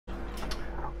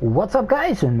What's up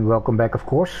guys, and welcome back of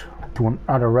course to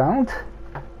another round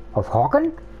of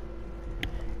Hawken,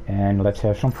 and let's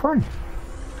have some fun.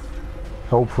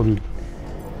 Hopefully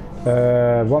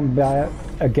one guy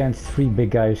against three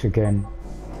big guys again,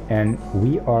 and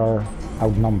we are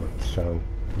outnumbered, so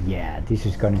yeah, this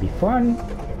is gonna be fun.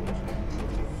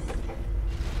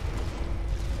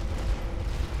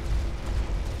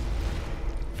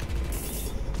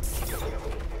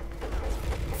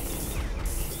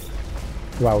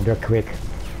 Wow, they're quick.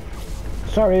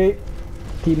 Sorry,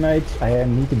 teammates, I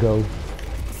need to go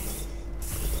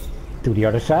to the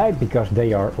other side because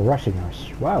they are rushing us.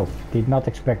 Wow, did not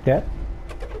expect that.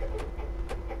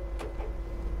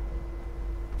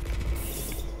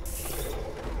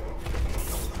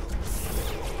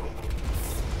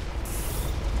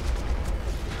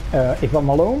 If I'm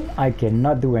alone, I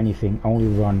cannot do anything, only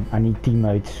run. I need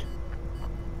teammates.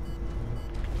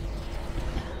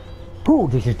 Ooh,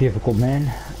 this is difficult,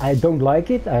 man. I don't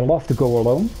like it. I love to go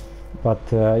alone, but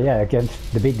yeah,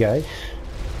 against the big guys,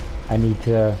 I need.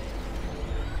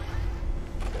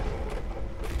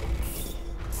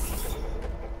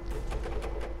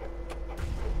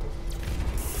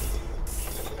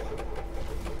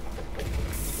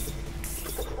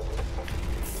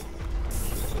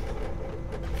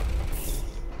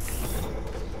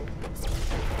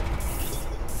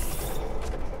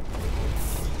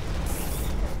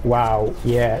 Wow,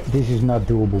 yeah, this is not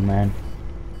doable, man.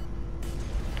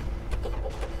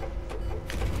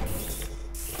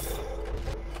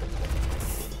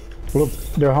 Look,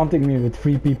 they're hunting me with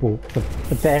 3 people.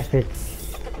 Fantastic.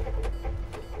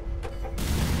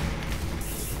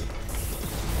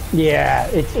 Yeah,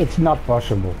 it's not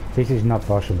possible. This is not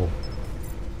possible.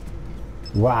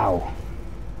 Wow.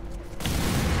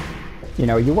 You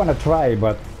know, you want to try,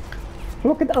 but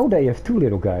look at, oh, they have 2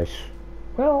 little guys.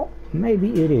 Well,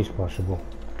 maybe it is possible.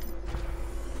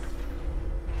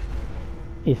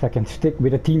 If I can stick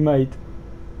with a teammate.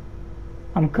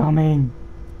 I'm coming.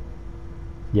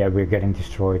 Yeah, we're getting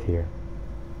destroyed here.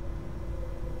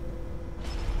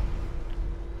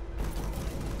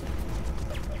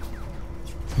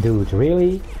 Dude,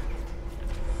 really?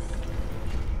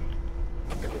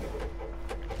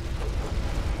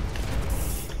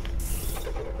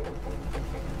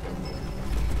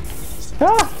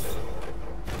 Ah!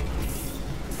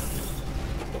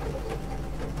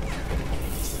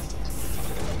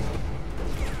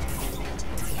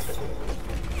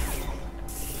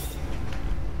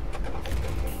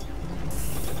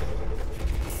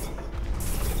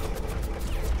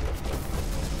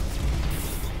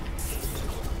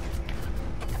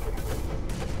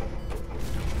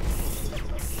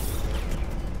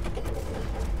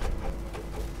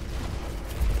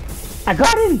 I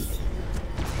got him!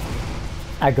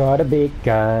 I got a big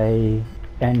guy,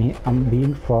 and I'm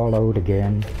being followed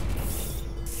again.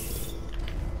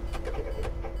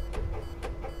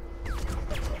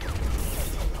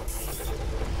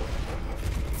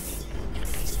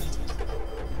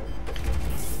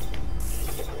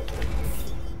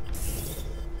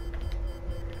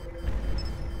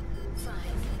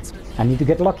 I need to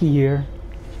get lucky here.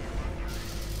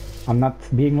 I'm not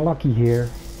being lucky here.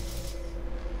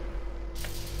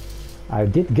 I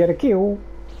did get a kill.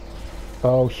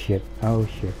 Oh shit, oh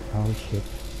shit, oh shit.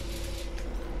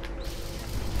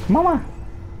 Mama!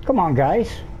 Come on guys.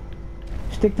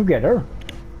 Stick together.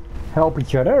 Help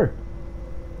each other.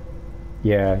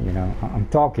 Yeah, you know, I'm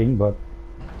talking, but...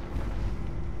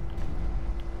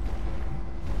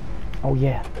 Oh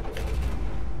yeah.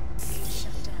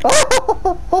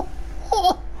 Oh!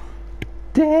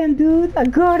 Damn dude, I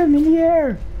got him in the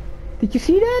air. Did you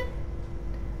see that?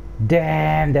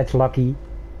 Damn, that's lucky.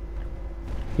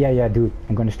 Yeah, dude,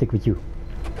 I'm gonna stick with you.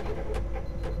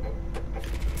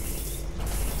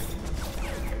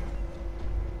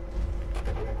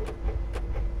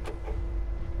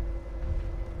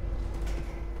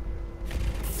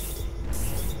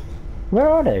 Where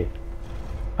are they?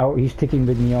 Oh, he's sticking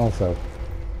with me also.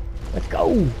 Let's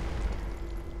go!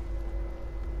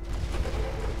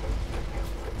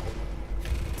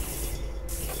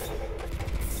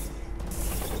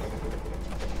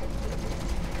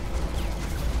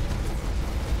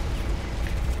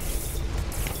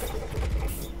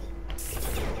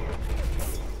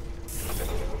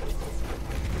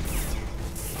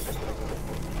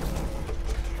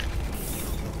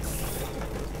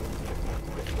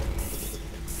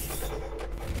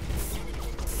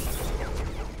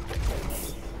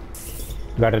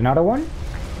 Got another one.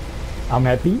 I'm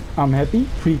happy.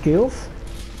 3 kills.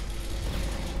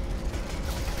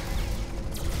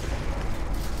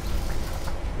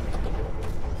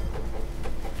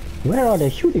 Where are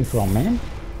they shooting from, man?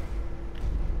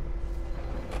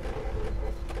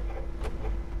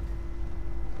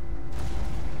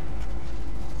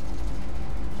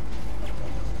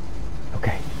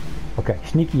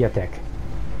 Sneaky attack.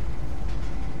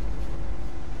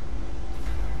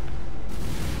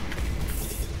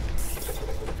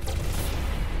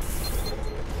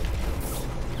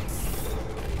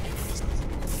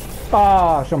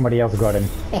 Ah, somebody else got him.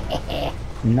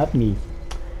 Not me.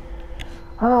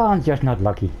 Oh, I'm just not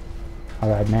lucky.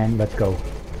 Alright man, let's go.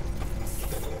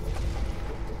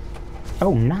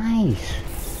 Oh, nice.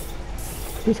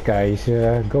 This guy is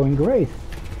going great.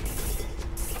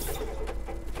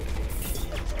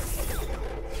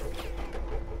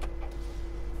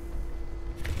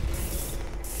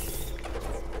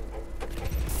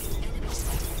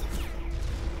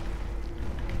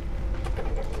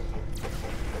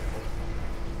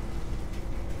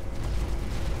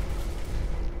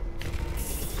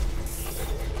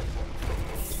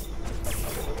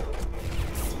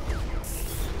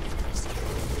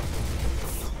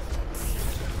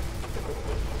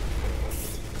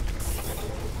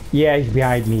 Yeah, he's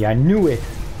behind me. I knew it.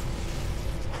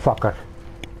 Fucker.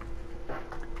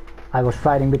 I was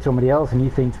fighting with somebody else and he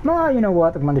thinks, nah, you know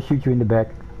what, I'm gonna shoot you in the back.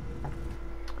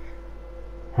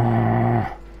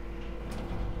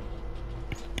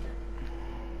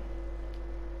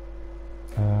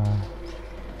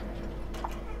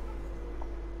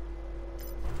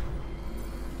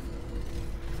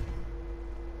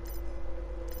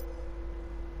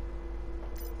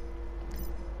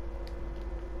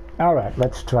 Alright,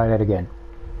 let's try that again.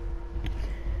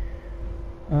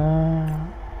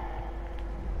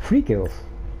 3 kills.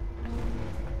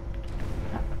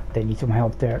 They need some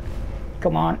help there.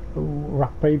 Come on. Ooh,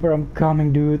 rock, paper, I'm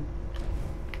coming, dude.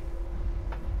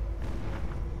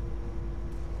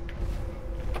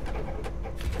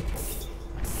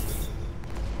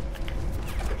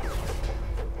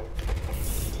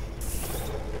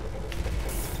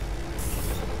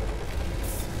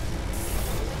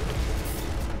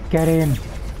 Get him.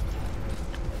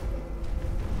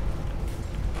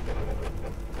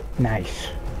 Nice.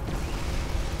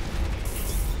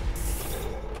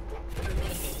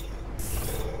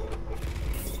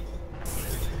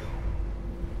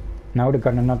 Now they're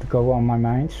gonna not go on my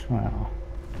mines. Well.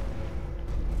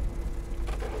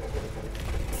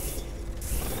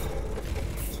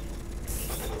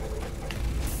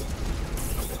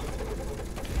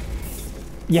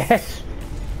 Yes.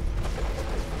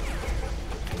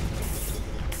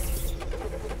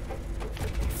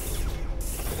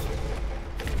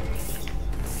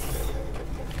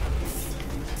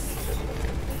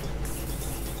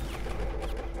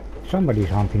 Somebody's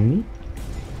hunting me.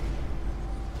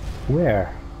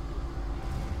 Where?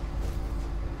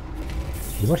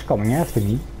 He was coming after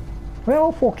me.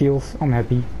 Well, 4 kills. I'm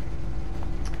happy.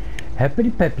 Happy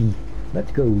peppy.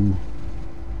 Let's go.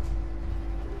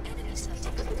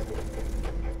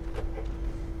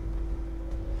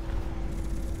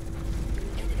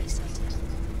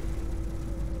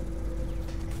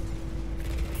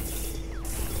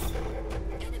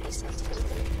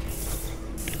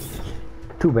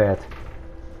 Too bad.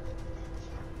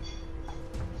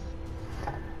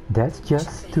 That's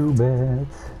just too bad.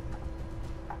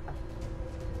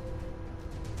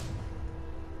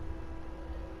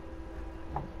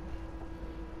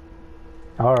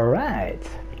 All right.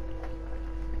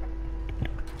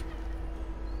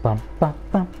 Bum bum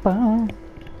bum bum.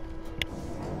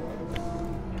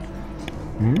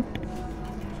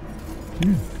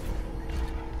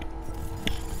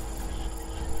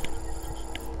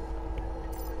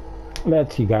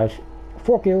 Let's see, guys.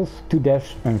 4 kills, 2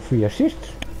 deaths and 3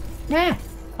 assists. Yeah.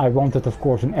 I wanted, of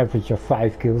course, an average of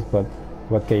 5 kills, but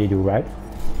what can you do, right?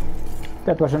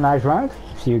 That was a nice round.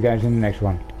 See you guys in the next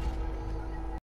one.